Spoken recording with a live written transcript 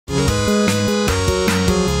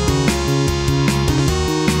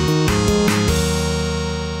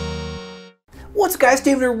What's up guys,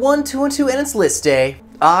 David here, 1212, and it's list day.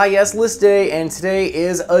 Ah yes, list day, and today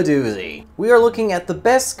is a doozy. We are looking at the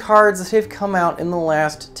best cards that have come out in the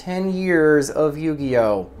last 10 years of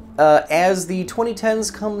Yu-Gi-Oh! As the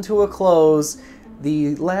 2010s come to a close,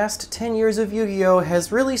 the last 10 years of Yu-Gi-Oh!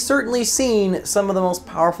 Has really certainly seen some of the most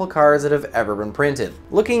powerful cards that have ever been printed.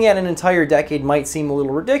 Looking at an entire decade might seem a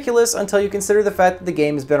little ridiculous until you consider the fact that the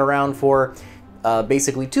game has been around for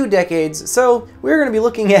basically 2 decades, so we're going to be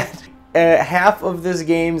looking at half of this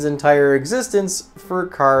game's entire existence for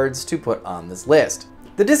cards to put on this list.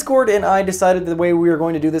 The Discord and I decided the way we were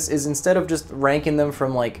going to do this is instead of just ranking them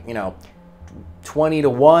from like, 20 to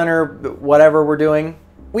 1 or whatever we're doing,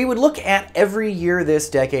 we would look at every year this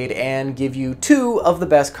decade and give you 2 of the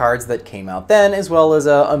best cards that came out then, as well as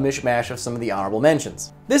a mishmash of some of the honorable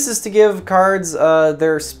mentions. This is to give cards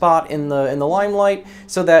their spot in the limelight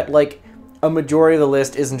so that like a majority of the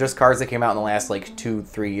list isn't just cards that came out in the last like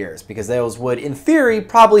 2-3 years, because those would, in theory,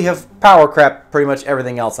 probably have power crept pretty much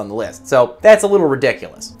everything else on the list. So that's a little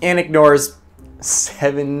ridiculous and ignores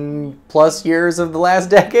 7+ years of the last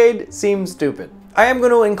decade. Seems stupid. I am going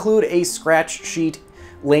to include a scratch sheet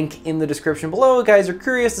link in the description below. If guys are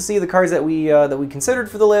curious to see the cards that we considered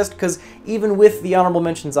for the list, because even with the honorable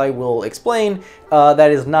mentions I will explain, that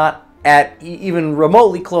is not at even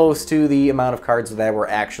remotely close to the amount of cards that were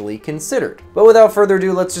actually considered. But without further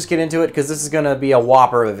ado, let's just get into it, because this is going to be a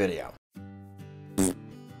whopper of a video.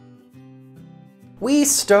 We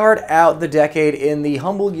start out the decade in the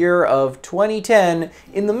humble year of 2010,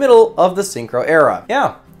 in the middle of the Synchro era.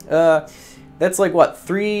 Yeah, that's like what,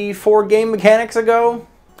 3-4 game mechanics ago?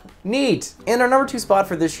 Neat. And our number 2 spot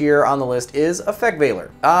for this year on the list is Effect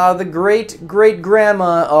Veiler. The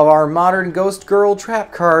great-great-grandma of our modern Ghost Girl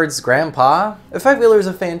trap cards, Grandpa. Effect Veiler is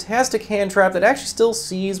a fantastic hand trap that actually still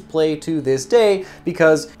sees play to this day,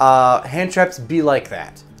 because hand traps be like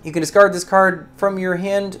that. You can discard this card from your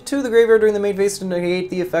hand to the graveyard during the main phase to negate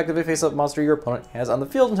the effect of a face-up monster your opponent has on the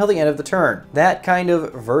field until the end of the turn. That kind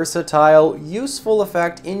of versatile, useful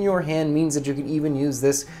effect in your hand means that you can even use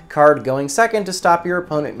this card going second to stop your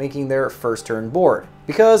opponent making their first turn board,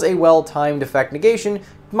 because a well-timed effect negation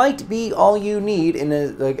might be all you need in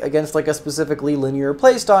against like a specifically linear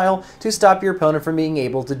playstyle to stop your opponent from being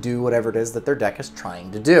able to do whatever it is that their deck is trying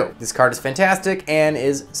to do. This card is fantastic and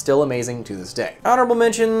is still amazing to this day. Honorable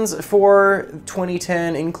mentions for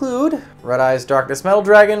 2010 include Red Eyes Darkness Metal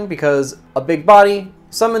Dragon, because a big body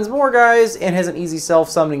summons more guys and has an easy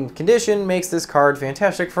self-summoning condition, makes this card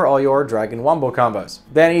fantastic for all your Dragon Wombo combos.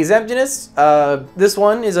 Vanity's Emptiness, this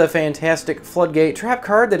one is a fantastic Floodgate trap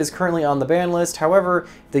card that is currently on the ban list. However,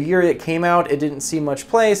 the year it came out, it didn't see much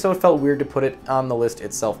play, so it felt weird to put it on the list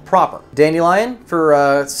itself proper. Dandelion,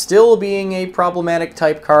 for still being a problematic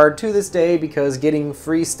type card to this day, because getting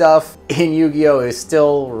free stuff in Yu-Gi-Oh! Is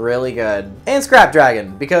still really good. And Scrap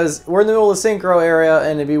Dragon, because we're in the middle of the Synchro area,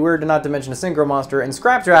 and it'd be weird to not to mention a Synchro monster, and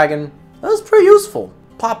Scrap Dragon, that was pretty useful.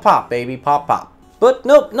 Pop pop, baby, pop pop. But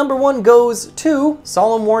nope, number 1 goes to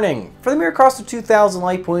Solemn Warning. For the mere cost of 2,000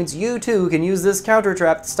 life points, you too can use this counter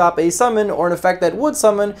trap to stop a summon or an effect that would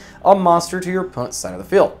summon a monster to your opponent's side of the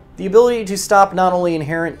field. The ability to stop not only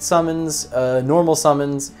inherent summons, normal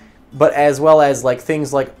summons, but as well as like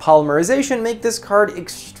things like polymerization make this card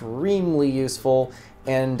extremely useful.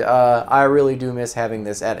 And I really do miss having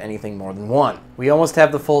this at anything more than 1. We almost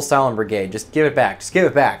have the full Silent Brigade. Just give it back. Just give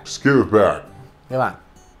it back. Just give it back. Come on.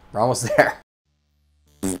 We're almost there.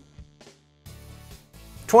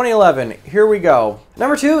 2011, here we go.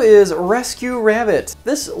 Number 2 is Rescue Rabbit.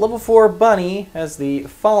 This level 4 bunny has the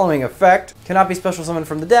following effect. Cannot be special summoned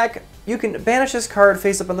from the deck. You can banish this card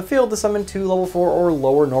face up on the field to summon 2 level 4 or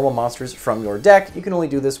lower normal monsters from your deck. You can only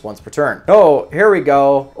do this once per turn. Oh, here we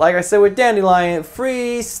go. Like I said with Dandelion,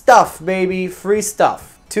 free stuff, baby, free stuff.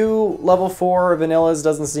 2 level 4 vanillas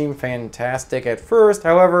doesn't seem fantastic at first.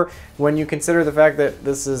 However, when you consider the fact that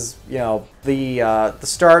this is, the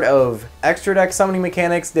start of extra deck summoning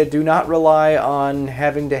mechanics that do not rely on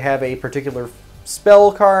having to have a particular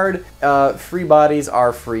spell card, free bodies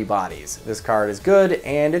are free bodies. This card is good,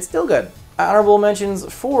 and it's still good. Honorable mentions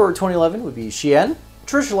for 2011 would be Shien,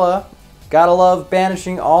 Trishula, gotta love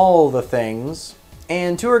banishing all the things,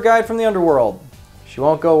 and Tour Guide from the Underworld. She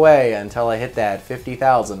won't go away until I hit that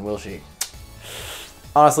 50,000, will she?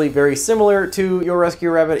 Honestly, very similar to your Rescue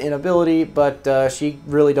Rabbit in ability, but she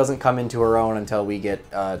really doesn't come into her own until we get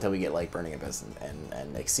like Burning Abyss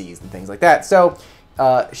and Xyz and things like that. So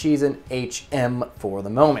she's an HM for the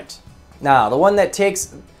moment. Now, the one that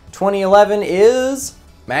takes 2011 is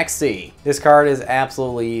Maxi. This card is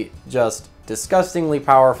absolutely just disgustingly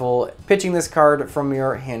powerful. Pitching this card from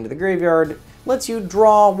your hand to the graveyard lets you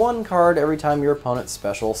draw 1 card every time your opponent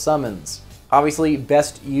special summons. Obviously,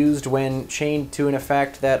 best used when chained to an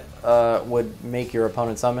effect that would make your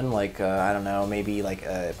opponent summon, like, I don't know, maybe like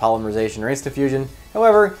polymerization or insta-fusion.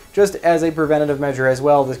 However, just as a preventative measure as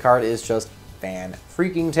well, this card is just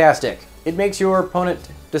fan-freaking-tastic. It makes your opponent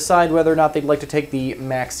decide whether or not they'd like to take the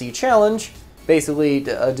Maxi Challenge. Basically,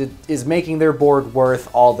 is making their board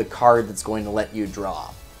worth all the card that's going to let you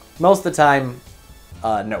draw. Most of the time,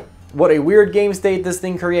 no. What a weird game state this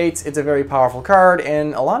thing creates. It's a very powerful card,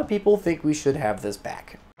 and a lot of people think we should have this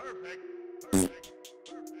back.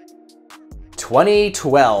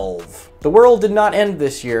 2012. The world did not end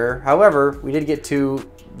this year. However, we did get two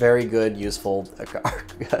very good, useful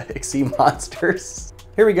Xyz monsters.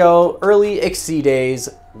 Here we go, early Xyz days.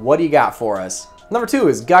 What do you got for us? Number 2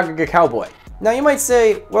 is Gaga Cowboy. Now you might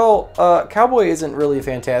say, well, Cowboy isn't really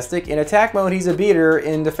fantastic. In attack mode, he's a beater.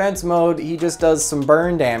 In defense mode, he just does some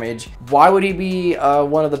burn damage. Why would he be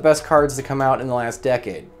one of the best cards to come out in the last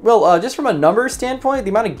decade? Well, just from a numbers standpoint,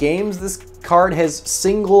 the amount of games this card has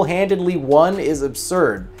single-handedly won is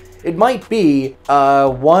absurd. It might be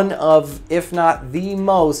one of, if not the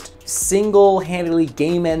most, single-handedly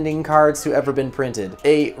game-ending cards to ever been printed.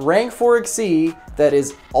 A rank 4 Xyz that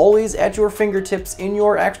is always at your fingertips in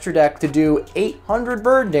your extra deck to do 800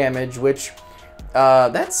 burn damage, which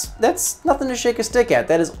that's nothing to shake a stick at.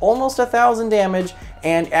 That is almost 1,000 damage,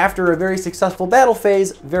 and after a very successful battle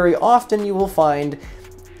phase, very often you will find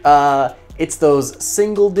it's those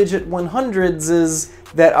single-digit 100s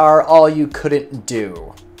that are all you couldn't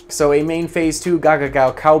do. So a main phase 2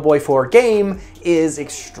 Gaga Cowboy 4 game is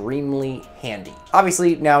extremely handy.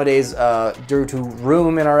 Obviously, nowadays, due to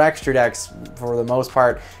room in our extra decks, for the most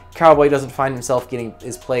part, Cowboy doesn't find himself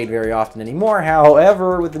is played very often anymore.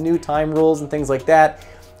 However, with the new time rules and things like that,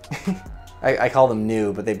 I call them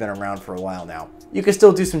new, but they've been around for a while now. You can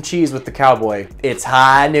still do some cheese with the Cowboy. It's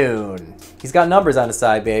high noon. He's got numbers on his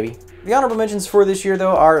side, baby. The honorable mentions for this year,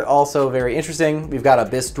 though, are also very interesting. We've got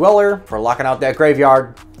Abyss Dweller for locking out that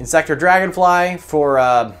graveyard. Insector Dragonfly for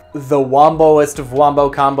the womboest of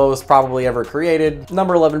wombo combos probably ever created.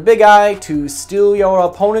 Number 11 Big Eye to steal your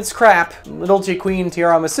opponent's crap. Dolce Queen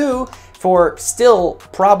Tiramisu for still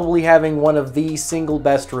probably having one of the single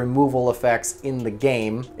best removal effects in the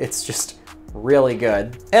game. It's just really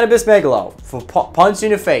good. And Abyss Megalo for punch in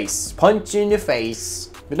the face. Punch in the face.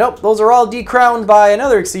 But nope, those are all decrowned by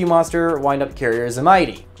another Xyz monster, Wind-Up Carrier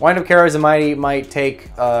Zamighty. Wind-Up Carrier Zamighty might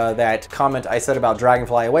take that comment I said about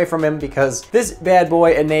Dragonfly away from him, because this bad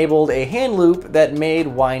boy enabled a hand loop that made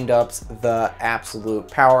Wind-Ups the absolute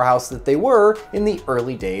powerhouse that they were in the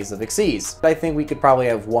early days of Xyz. I think we could probably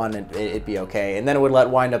have one and it'd be okay, and then it would let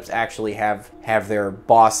Wind-Ups actually have their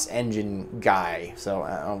boss engine guy, so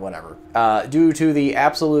whatever. Due to the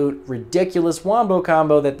absolute ridiculous wombo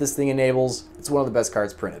combo that this thing enables, it's one of the best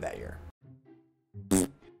cards printed that year.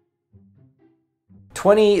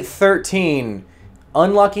 2013,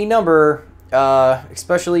 unlucky number,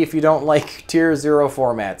 especially if you don't like tier 0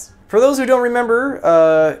 formats. For those who don't remember,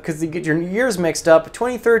 because you get your years mixed up,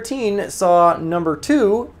 2013 saw number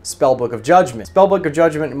 2, Spellbook of Judgment. Spellbook of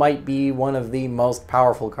Judgment might be one of the most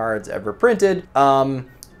powerful cards ever printed,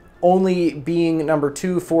 only being number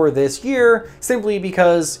 2 for this year, simply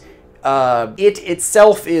because it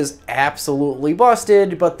itself is absolutely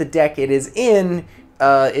busted, but the deck it is in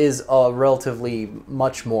is relatively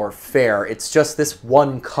much more fair. It's just this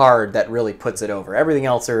one card that really puts it over. Everything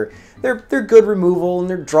else they're good removal and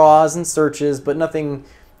they're draws and searches, but nothing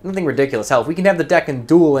ridiculous. Hell, if we can have the deck in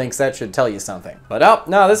Duel Links, that should tell you something. But oh,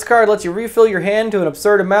 no, this card lets you refill your hand to an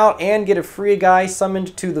absurd amount and get a free guy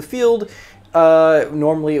summoned to the field.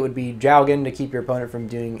 Normally it would be Jowgen to keep your opponent from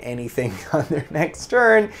doing anything on their next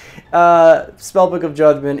turn. Spellbook of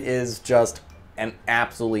Judgment is just an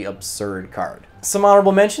absolutely absurd card. Some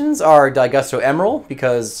honorable mentions are Digusto Emerald,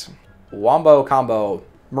 because wombo combo.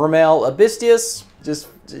 Mermail Abystius just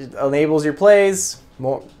enables your plays,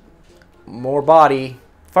 more body.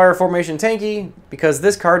 Fire Formation Tanky, because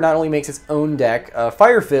this card not only makes its own deck,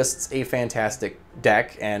 Fire Fist's a fantastic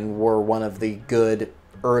deck and were one of the good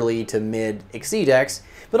early to mid Xyz decks,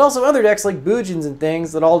 but also other decks like Boojins and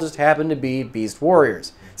things that all just happen to be Beast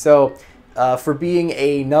Warriors. So for being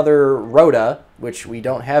another Rhoda, which we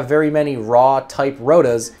don't have very many raw type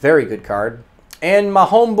Rhodas, very good card. And my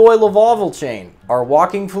homeboy Lavalval Chain, our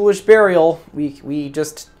walking foolish burial, we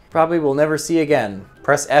just probably will never see again.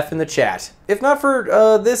 Press F in the chat. If not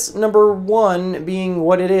for this number 1 being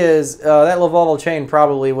what it is, that Lavalval chain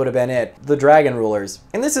probably would have been it. The Dragon Rulers.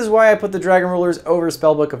 And this is why I put the Dragon Rulers over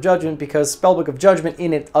Spellbook of Judgment, because Spellbook of Judgment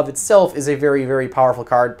in it of itself is a very, very powerful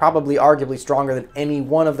card, probably arguably stronger than any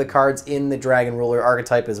one of the cards in the Dragon Ruler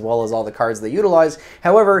archetype, as well as all the cards they utilize.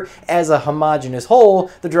 However, as a homogeneous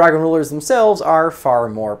whole, the Dragon Rulers themselves are far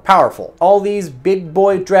more powerful. All these big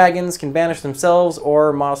boy dragons can banish themselves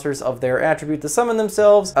or monsters of their attribute to summon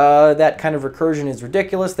themselves. That kind of recursion is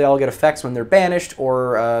ridiculous. They all get effects when they're banished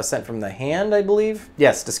or sent from the hand, I believe.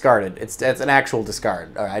 Yes, discarded. It's an actual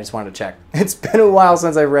discard. All right, I just wanted to check. It's been a while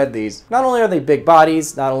since I've read these. Not only are they big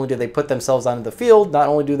bodies, not only do they put themselves onto the field, not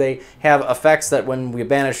only do they have effects that when we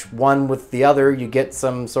banish one with the other, you get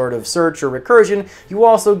some sort of search or recursion, you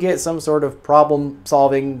also get some sort of problem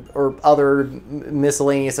solving or other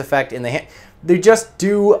miscellaneous effect in the hand. They just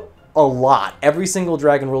do a lot. Every single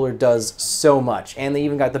Dragon Ruler does so much. And they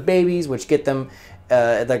even got the babies, which get them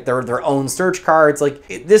like their own search cards. Like,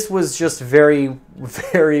 this was just very,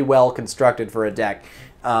 very well constructed for a deck.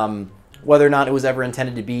 Whether or not it was ever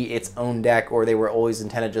intended to be its own deck or they were always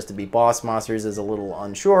intended just to be boss monsters is a little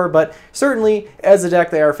unsure, but certainly as a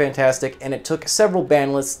deck they are fantastic, and it took several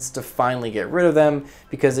ban lists to finally get rid of them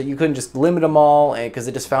because you couldn't just limit them all, because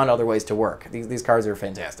it just found other ways to work. These cards are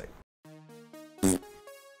fantastic.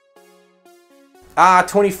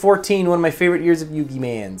 2014, one of my favorite years of Yugi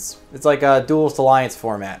Mans. It's like a Duelist Alliance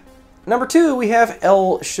format. Number 2, we have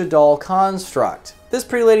El Shaddoll Construct. This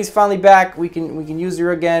pretty lady's finally back. We can use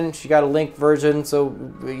her again. She got a Link version, so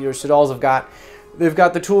Shaddolls they've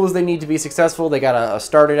got the tools they need to be successful. They got a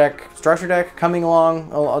structure deck coming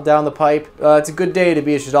along down the pipe. It's a good day to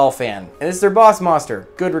be a Shaddoll fan. And it's their boss monster.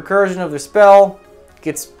 Good recursion of their spell.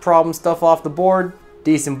 Gets problem stuff off the board.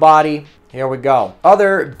 Decent body. Here we go.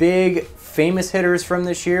 Other big famous hitters from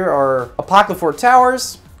this year are Apocalypse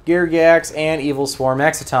Towers, Gyarados, and Evil Swarm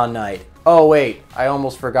Exciton Knight. Oh wait, I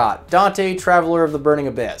almost forgot. Dante, Traveler of the Burning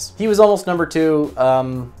Abyss. He was almost number 2.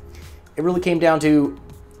 It really came down to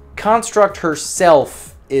Construct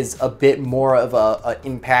herself is a bit more of a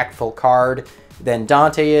impactful card than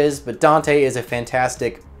Dante is, but Dante is a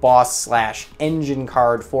fantastic boss/engine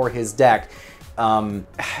card for his deck.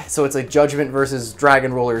 So it's a Judgment versus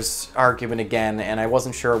Dragon Rulers argument again, and I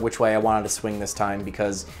wasn't sure which way I wanted to swing this time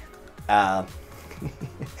because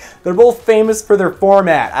they're both famous for their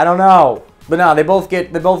format. I don't know, but no, they both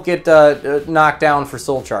get knocked down for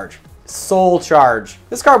Soul Charge. Soul Charge.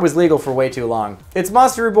 This card was legal for way too long. It's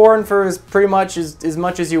Monster Reborn for pretty much as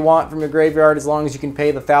much as you want from your graveyard, as long as you can pay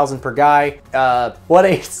the 1,000 per guy. What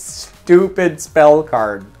a stupid spell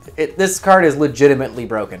card. This card is legitimately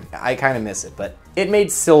broken. I kind of miss it, but it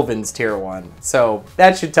made Sylvan's tier 1, so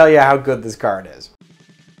that should tell you how good this card is.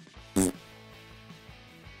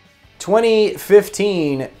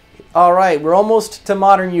 2015. All right, we're almost to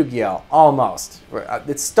modern Yu-Gi-Oh! Almost.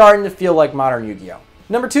 It's starting to feel like modern Yu-Gi-Oh!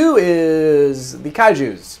 Number 2 is the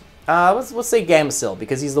Kaijus. Let's say Gamecill,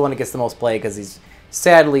 because he's the one that gets the most play, because he's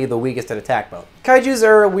sadly the weakest at attack mode. Kaijus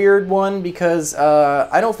are a weird one because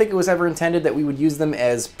I don't think it was ever intended that we would use them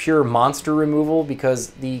as pure monster removal,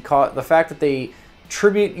 because the fact that they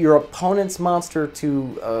tribute your opponent's monster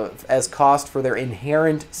to as cost for their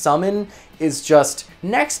inherent summon is just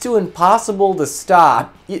next to impossible to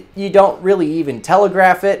stop. You don't really even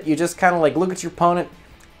telegraph it. You just kind of like look at your opponent,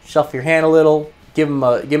 shuffle your hand a little, give them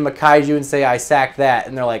a Kaiju and say, I sacked that,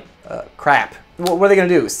 and they're like, crap. What are they gonna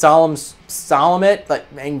do? Solemn it, like,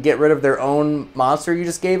 and get rid of their own monster you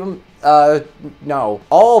just gave them? No.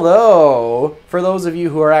 Although, for those of you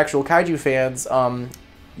who are actual Kaiju fans,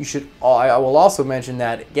 you should. I will also mention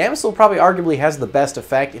that Gamecill probably arguably has the best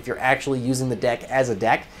effect if you're actually using the deck as a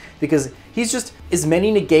deck, because he's just as many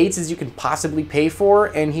negates as you can possibly pay for,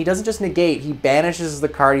 and he doesn't just negate, he banishes the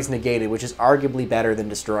card he's negated, which is arguably better than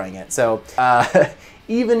destroying it. So,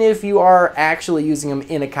 even if you are actually using him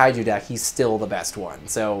in a Kaiju deck, he's still the best one.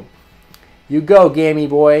 So, you go, Gammy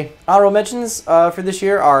boy. Honorable mentions for this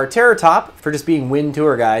year are Terror Top, for just being Wind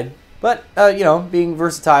Tour Guide. But, you know, being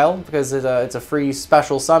versatile, because it's a free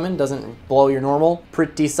special summon, doesn't blow your normal.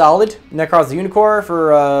 Pretty solid. Necros the Unicorn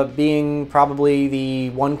for being probably the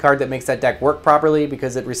one card that makes that deck work properly,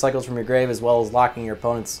 because it recycles from your grave as well as locking your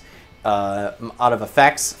opponents out of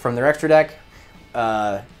effects from their extra deck.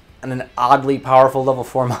 And an oddly powerful level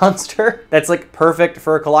 4 monster that's like perfect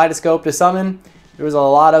for a Kaleidoscope to summon. There was a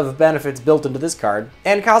lot of benefits built into this card.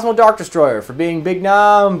 And Cosmo Dark Destroyer for being big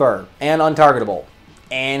number and untargetable,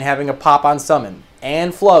 and having a pop on summon,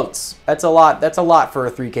 and floats. That's a lot for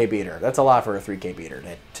a 3K beater. That's a lot for a 3K beater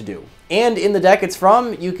to do. And in the deck it's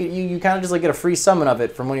from, you kind of just like get a free summon of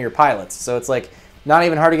it from one of your pilots. So it's like, not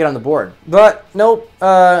even hard to get on the board. But nope,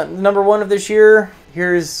 number one of this year,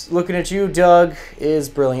 here's looking at you, Doug, is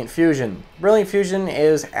Brilliant Fusion. Brilliant Fusion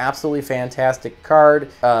is absolutely fantastic card.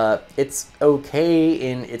 It's okay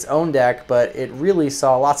in its own deck, but it really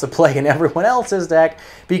saw lots of play in everyone else's deck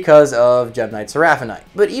because of Gem Knight Seraphonite.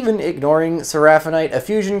 But even ignoring Seraphonite, a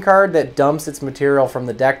fusion card that dumps its material from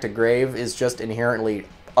the deck to grave is just inherently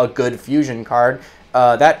a good fusion card.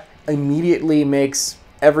 That immediately makes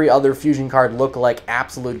every other fusion card look like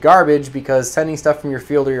absolute garbage because sending stuff from your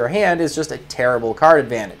field or your hand is just a terrible card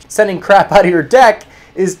advantage. Sending crap out of your deck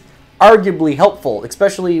is arguably helpful,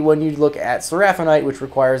 especially when you look at Seraphonite, which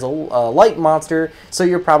requires a light monster, so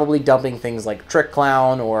you're probably dumping things like Trick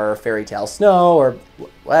Clown or Fairy Tale Snow or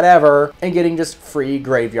whatever, and getting just free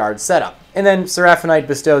graveyard setup. And then Seraphonite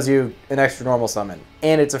bestows you an extra normal summon,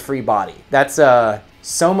 and it's a free body. That's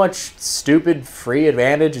so much stupid free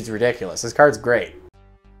advantage, it's ridiculous. This card's great.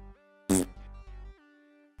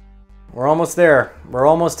 We're almost there. We're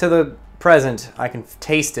almost to the present. I can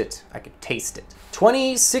taste it. I can taste it.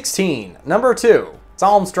 2016, number 2,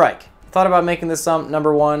 Solemn Strike. Thought about making this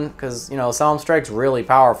number 1 because, you know, Solemn Strike's really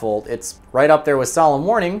powerful. It's right up there with Solemn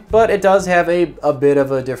Warning, but it does have a bit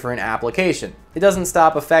of a different application. It doesn't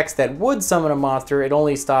stop effects that would summon a monster. It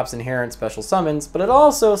only stops inherent special summons, but it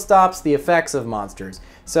also stops the effects of monsters.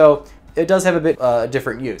 So it does have a bit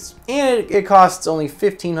different use. And it costs only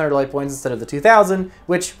 1,500 life points instead of the 2,000,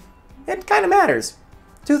 which it kind of matters.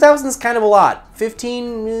 2,000 is kind of a lot.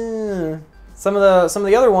 15, some of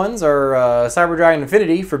the other ones are Cyber Dragon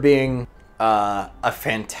Infinity for being a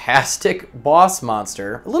fantastic boss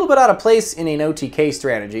monster. A little bit out of place in an OTK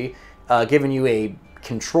strategy, giving you a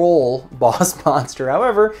control boss monster.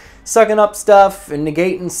 However, sucking up stuff and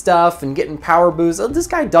negating stuff and getting power boosts. This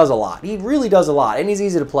guy does a lot. He really does a lot, and he's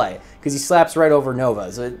easy to play because he slaps right over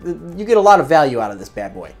Nova. So you get a lot of value out of this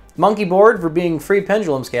bad boy. Monkey Board for being free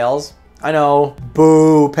pendulum scales. I know,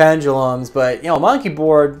 boo pendulums, but you know, Monkey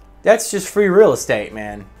Board, that's just free real estate,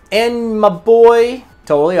 man. And my boy,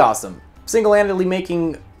 totally awesome. Single-handedly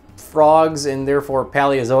making frogs and therefore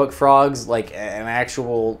Paleozoic frogs like an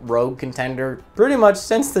actual rogue contender pretty much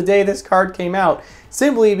since the day this card came out,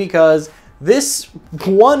 simply because this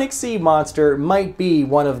one Exceed monster might be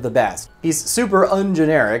one of the best. He's super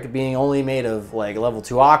ungeneric, being only made of like level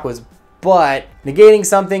 2 aquas, but negating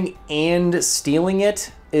something and stealing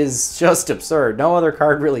it is just absurd. No other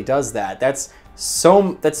card really does that. That's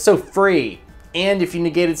so free. And if you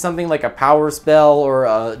negated something like a power spell or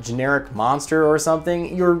a generic monster or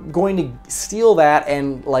something, you're going to steal that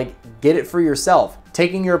and like get it for yourself.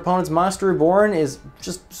 Taking your opponent's Monster Reborn is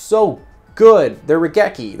just so good. They're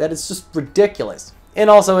Regeki. That is just ridiculous. And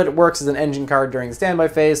also it works as an engine card during the standby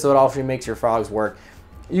phase, so it also makes your frogs work.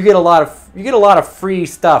 You get a lot of free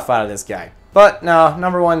stuff out of this guy. But no,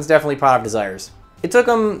 number 1's definitely Pot of Desires. It took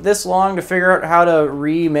them this long to figure out how to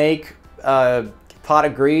remake Pot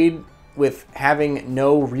of Greed with having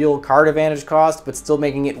no real card advantage cost, but still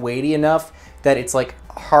making it weighty enough that it's like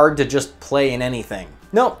hard to just play in anything.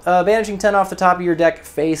 No, banishing 10 off the top of your deck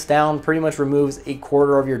face down pretty much removes a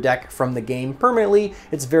quarter of your deck from the game permanently.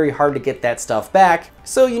 It's very hard to get that stuff back,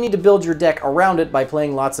 so you need to build your deck around it by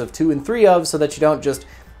playing lots of 2 and 3 of, so that you don't just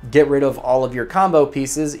get rid of all of your combo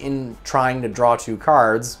pieces in trying to draw 2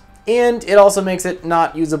 cards. And it also makes it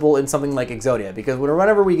not usable in something like Exodia, because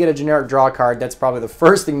whenever we get a generic draw card, that's probably the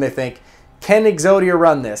first thing they think, can Exodia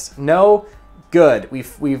run this? No? Good. We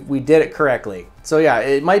did it correctly. So yeah,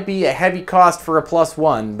 it might be a heavy cost for a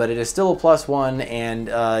 +1, but it is still a +1, and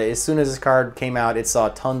as soon as this card came out, it saw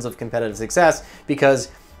tons of competitive success, because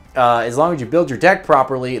as long as you build your deck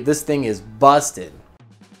properly, this thing is busted.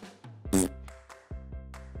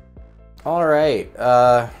 Alright,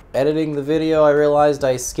 editing the video, I realized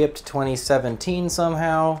I skipped 2017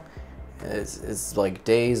 somehow. It's like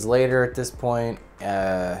days later at this point.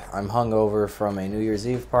 I'm hungover from a New Year's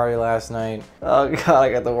Eve party last night. Oh god,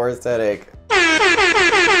 I got the worst headache.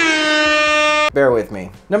 Bear with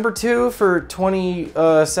me. Number 2 for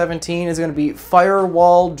 2017 is going to be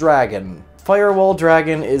Firewall Dragon. Firewall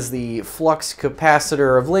Dragon is the flux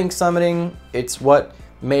capacitor of Link summoning. It's what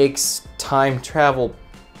makes time travel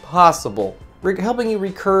possible, helping you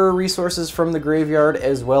recur resources from the graveyard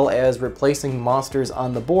as well as replacing monsters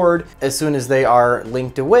on the board as soon as they are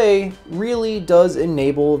linked away. Really does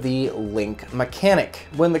enable the link mechanic.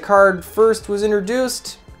 When the card first was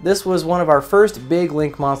introduced, this was one of our first big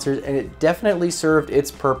link monsters, and it definitely served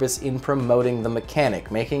its purpose in promoting the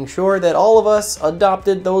mechanic, making sure that all of us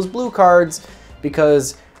adopted those blue cards,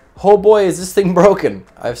 because oh boy, is this thing broken.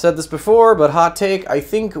 I've said this before, but hot take, I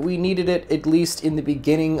think we needed it at least in the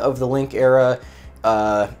beginning of the Link era.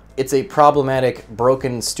 it's a problematic,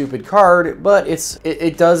 broken, stupid card, but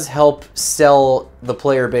it does help sell the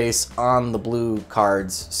player base on the blue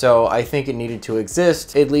cards, so I think it needed to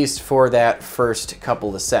exist, at least for that first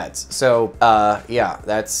couple of sets. So, yeah,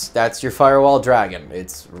 that's your Firewall Dragon.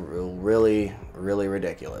 It's really, really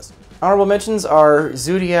ridiculous. Honorable mentions are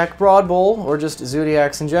Zodiac Broad Bowl, or just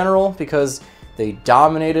Zodiacs in general, because they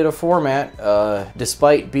dominated a format,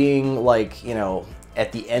 despite being, like, you know,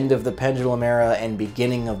 at the end of the Pendulum era and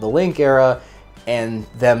beginning of the Link era, and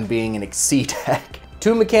them being an Xyz deck.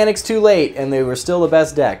 2 mechanics too late, and they were still the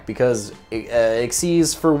best deck, because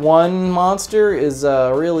Xyz for one monster is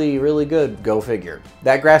really, really good. Go figure.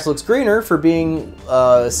 That grass looks greener for being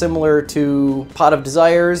similar to Pot of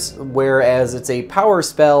Desires, whereas it's a power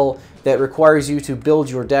spell that requires you to build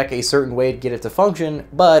your deck a certain way to get it to function,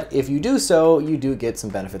 but if you do so, you do get some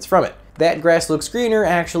benefits from it. That grass looks greener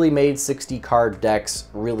actually made 60 card decks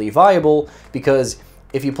really viable, because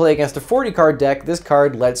if you play against a 40 card deck, this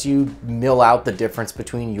card lets you mill out the difference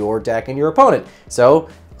between your deck and your opponent. So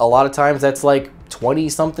a lot of times that's like 20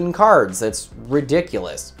 something cards. That's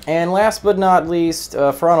ridiculous. And last but not least,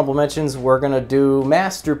 for honorable mentions, we're gonna do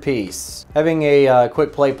Masterpiece. Having a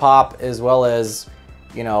quick play pop, as well as,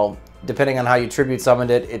 you know, depending on how you tribute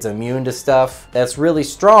summoned it, it's immune to stuff. That's really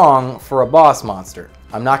strong for a boss monster.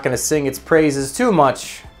 I'm not gonna sing its praises too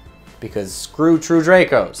much, because screw True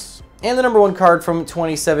Dracos. And the number 1 card from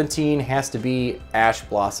 2017 has to be Ash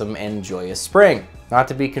Blossom and Joyous Spring. Not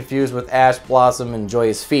to be confused with Ash Blossom and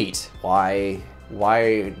Joyous Feet. Why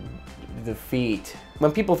the feet?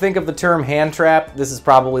 When people think of the term hand trap, this is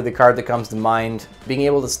probably the card that comes to mind. Being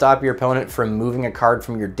able to stop your opponent from moving a card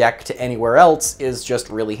from your deck to anywhere else is just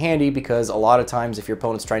really handy, because a lot of times if your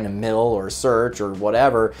opponent's trying to mill or search or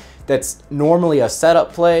whatever, that's normally a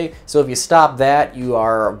setup play. So if you stop that, you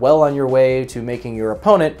are well on your way to making your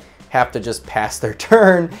opponent have to just pass their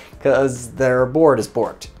turn because their board is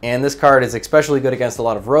borked. And this card is especially good against a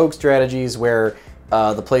lot of rogue strategies where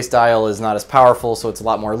the playstyle is not as powerful, so it's a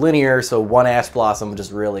lot more linear, so one Ash Blossom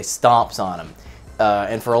just really stomps on him.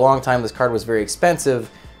 And for a long time, this card was very expensive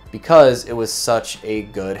because it was such a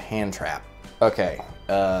good hand trap. Okay,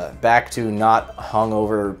 back to not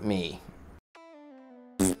hungover me.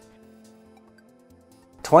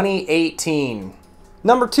 2018.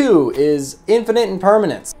 Number 2 is Infinite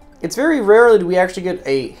Impermanence. It's very rarely do we actually get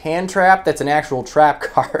a hand trap that's an actual trap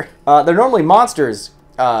card. They're normally monsters,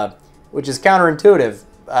 which is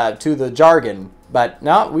counterintuitive to the jargon. But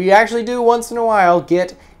no, we actually do once in a while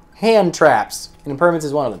get hand traps, and Impermanence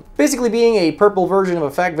is one of them. Basically being a purple version of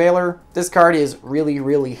Effect Veiler, this card is really,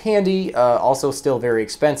 really handy. Also still very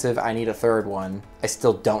expensive. I need a third one. I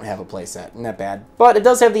still don't have a playset, not bad. But it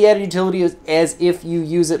does have the added utility as if you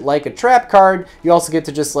use it like a trap card, you also get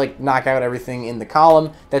to just like knock out everything in the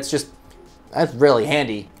column. That's really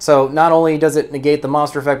handy. So not only does it negate the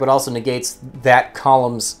monster effect, but also negates that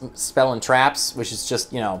column's spell and traps, which is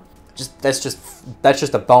just, you know, that's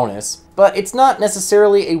just a bonus. But it's not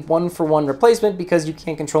necessarily a one-for-one replacement, because you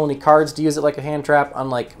can't control any cards to use it like a hand trap,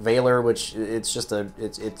 unlike Veiler, which it's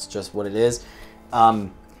just what it is.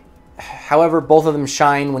 However, both of them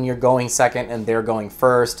shine when you're going second and they're going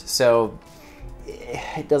first, so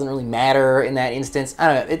it doesn't really matter in that instance. I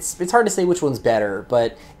don't know, it's hard to say which one's better,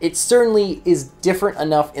 but it certainly is different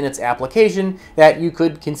enough in its application that you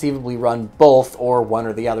could conceivably run both or one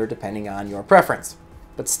or the other depending on your preference.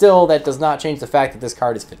 But still, that does not change the fact that this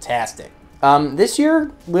card is fantastic. This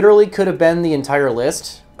year literally could have been the entire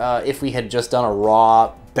list if we had just done a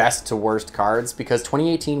raw best to worst cards, because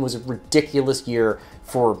 2018 was a ridiculous year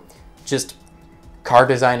for just card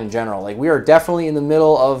design in general. Like, we are definitely in the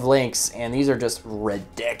middle of Links, and these are just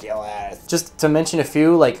ridiculous. Just to mention a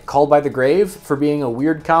few, like Called by the Grave, for being a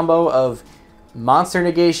weird combo of monster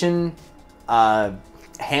negation,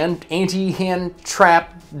 anti-hand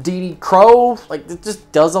trap DD Crow. Like, it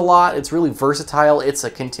just does a lot. It's really versatile. It's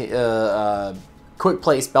a quick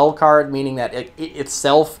play spell card, meaning that it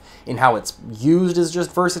itself in how it's used is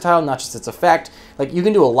just versatile, not just its effect. Like, you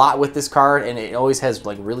can do a lot with this card, and it always has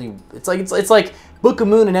like really, it's like Book of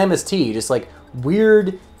Moon and MST, just like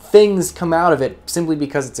weird things come out of it simply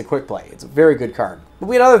because it's a quick play. It's a very good card. But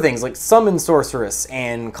we had other things like Summon Sorceress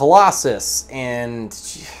and Colossus, and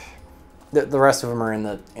the rest of them are in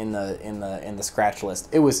the scratch list.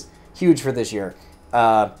 It was huge for this year.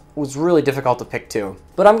 It was really difficult to pick two.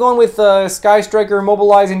 But I'm going with Sky Striker,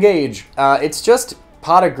 Mobilize, Engage. It's just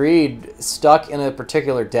Pot of Greed stuck in a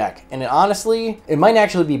particular deck. And honestly, it might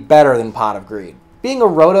actually be better than Pot of Greed. Being a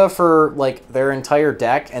Rhoda for like their entire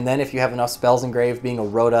deck, and then if you have enough spells engraved, being a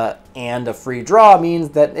Rhoda and a free draw means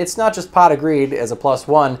that it's not just Pot of Greed as a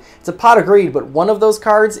 +1, it's a Pot of Greed, but one of those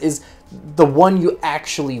cards is the one you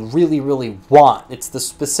actually really want. It's the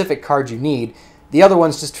specific card you need. The other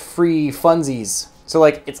one's just free funsies. So,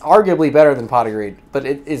 like, it's arguably better than Pot of Greed, but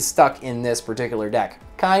it is stuck in this particular deck.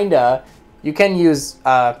 Kinda. You can use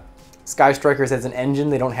Sky Strikers as an engine.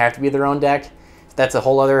 They don't have to be their own deck. That's a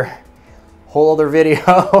whole other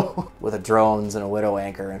video with a drones and a Widow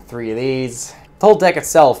Anchor and 3 of these. The whole deck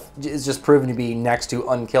itself is just proven to be next to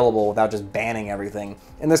unkillable without just banning everything.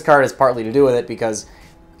 And this card is partly to do with it because,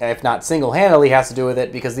 if not single-handedly, has to do with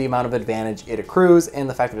it because the amount of advantage it accrues and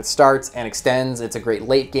the fact that it starts and extends. It's a great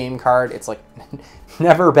late game card. It's like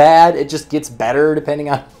never bad. It just gets better depending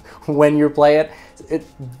on when you play it. It's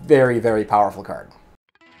very powerful card.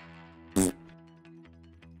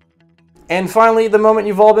 And finally, the moment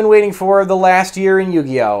you've all been waiting for, the last year in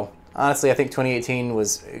Yu-Gi-Oh! Honestly, I think 2018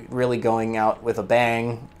 was really going out with a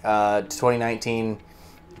bang. 2019,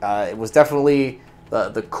 it was definitely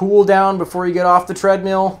the cool down before you get off the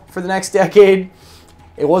treadmill for the next decade.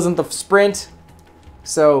 It wasn't the sprint,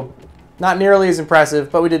 so not nearly as impressive,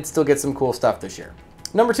 but we did still get some cool stuff this year.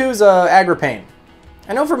 Number 2 is Agripane.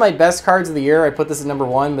 I know for my best cards of the year, I put this at number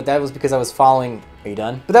 1, but that was because I was following... Are you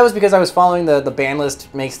done? But that was because I was following the ban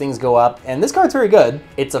list makes things go up, and this card's very good.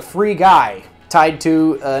 It's a free guy tied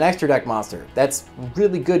to an extra deck monster. That's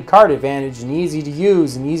really good card advantage and easy to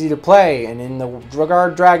use and easy to play, and in the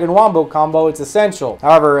Guard Dragon Wombo combo, it's essential.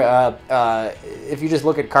 However, if you just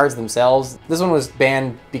look at cards themselves, this one was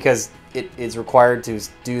banned because it is required to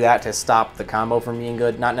do that to stop the combo from being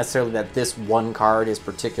good. Not necessarily that this one card is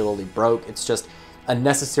particularly broke, it's just a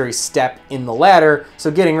necessary step in the ladder,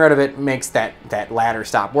 so getting rid of it makes that ladder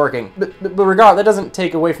stop working. But regardless, that doesn't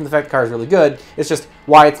take away from the fact the card is really good. It's just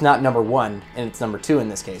why it's not number 1 and it's number 2 in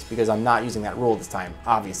this case, because I'm not using that rule this time,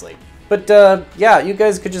 obviously. But yeah, you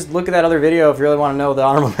guys could just look at that other video if you really want to know the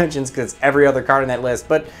honorable mentions, because every other card on that list.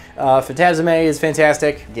 But Phantasme is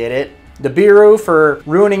fantastic, get it. Nibiru for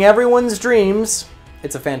ruining everyone's dreams.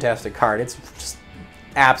 It's a fantastic card. It's just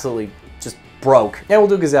absolutely just broke. And we'll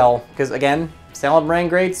do Gazelle, because again, Salambrang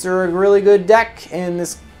Greats are a really good deck, and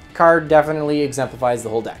this card definitely exemplifies the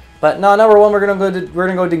whole deck. But no, number 1, we're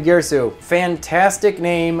gonna go to Girsu. Fantastic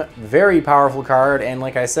name, very powerful card, and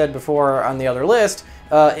like I said before on the other list,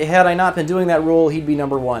 had I not been doing that rule, he'd be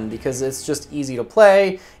number 1 because it's just easy to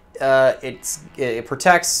play. It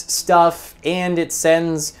protects stuff and it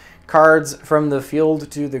sends cards from the field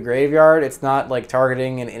to the graveyard. It's not like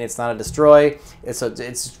targeting and it's not a destroy.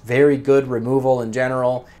 It's very good removal in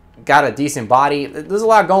general. Got a decent body. There's a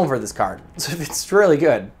lot going for this card. It's really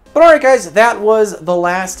good. But alright guys, that was the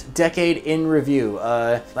last decade in review.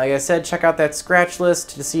 Like I said, check out that scratch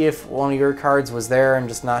list to see if one of your cards was there and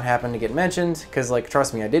just not happened to get mentioned. Because, like,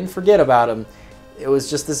 trust me, I didn't forget about them. It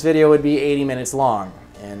was just this video would be 80 minutes long.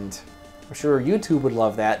 And I'm sure YouTube would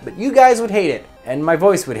love that, but you guys would hate it. And my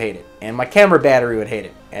voice would hate it. And my camera battery would hate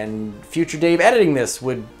it. And future Dave editing this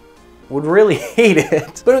would really hate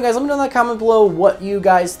it. But anyway, guys, let me know in the comment below what you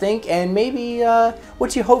guys think and maybe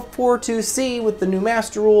what you hope for to see with the new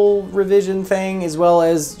Master Rule revision thing, as well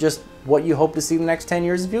as just what you hope to see in the next 10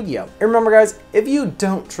 years of Yu-Gi-Oh! And remember, guys, if you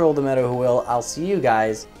don't troll the meta, who will? I'll see you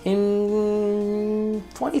guys in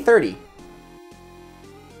 2030.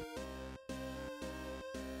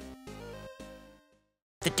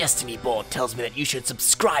 The Destiny board tells me that you should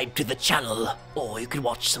subscribe to the channel, or you could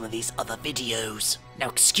watch some of these other videos. Now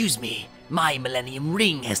excuse me, my Millennium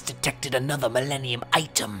Ring has detected another Millennium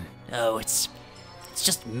item. Oh, it's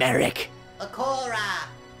just Merrick. Akora,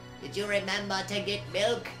 did you remember to get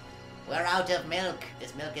milk? We're out of milk.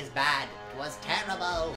 This milk is bad. It was terrible.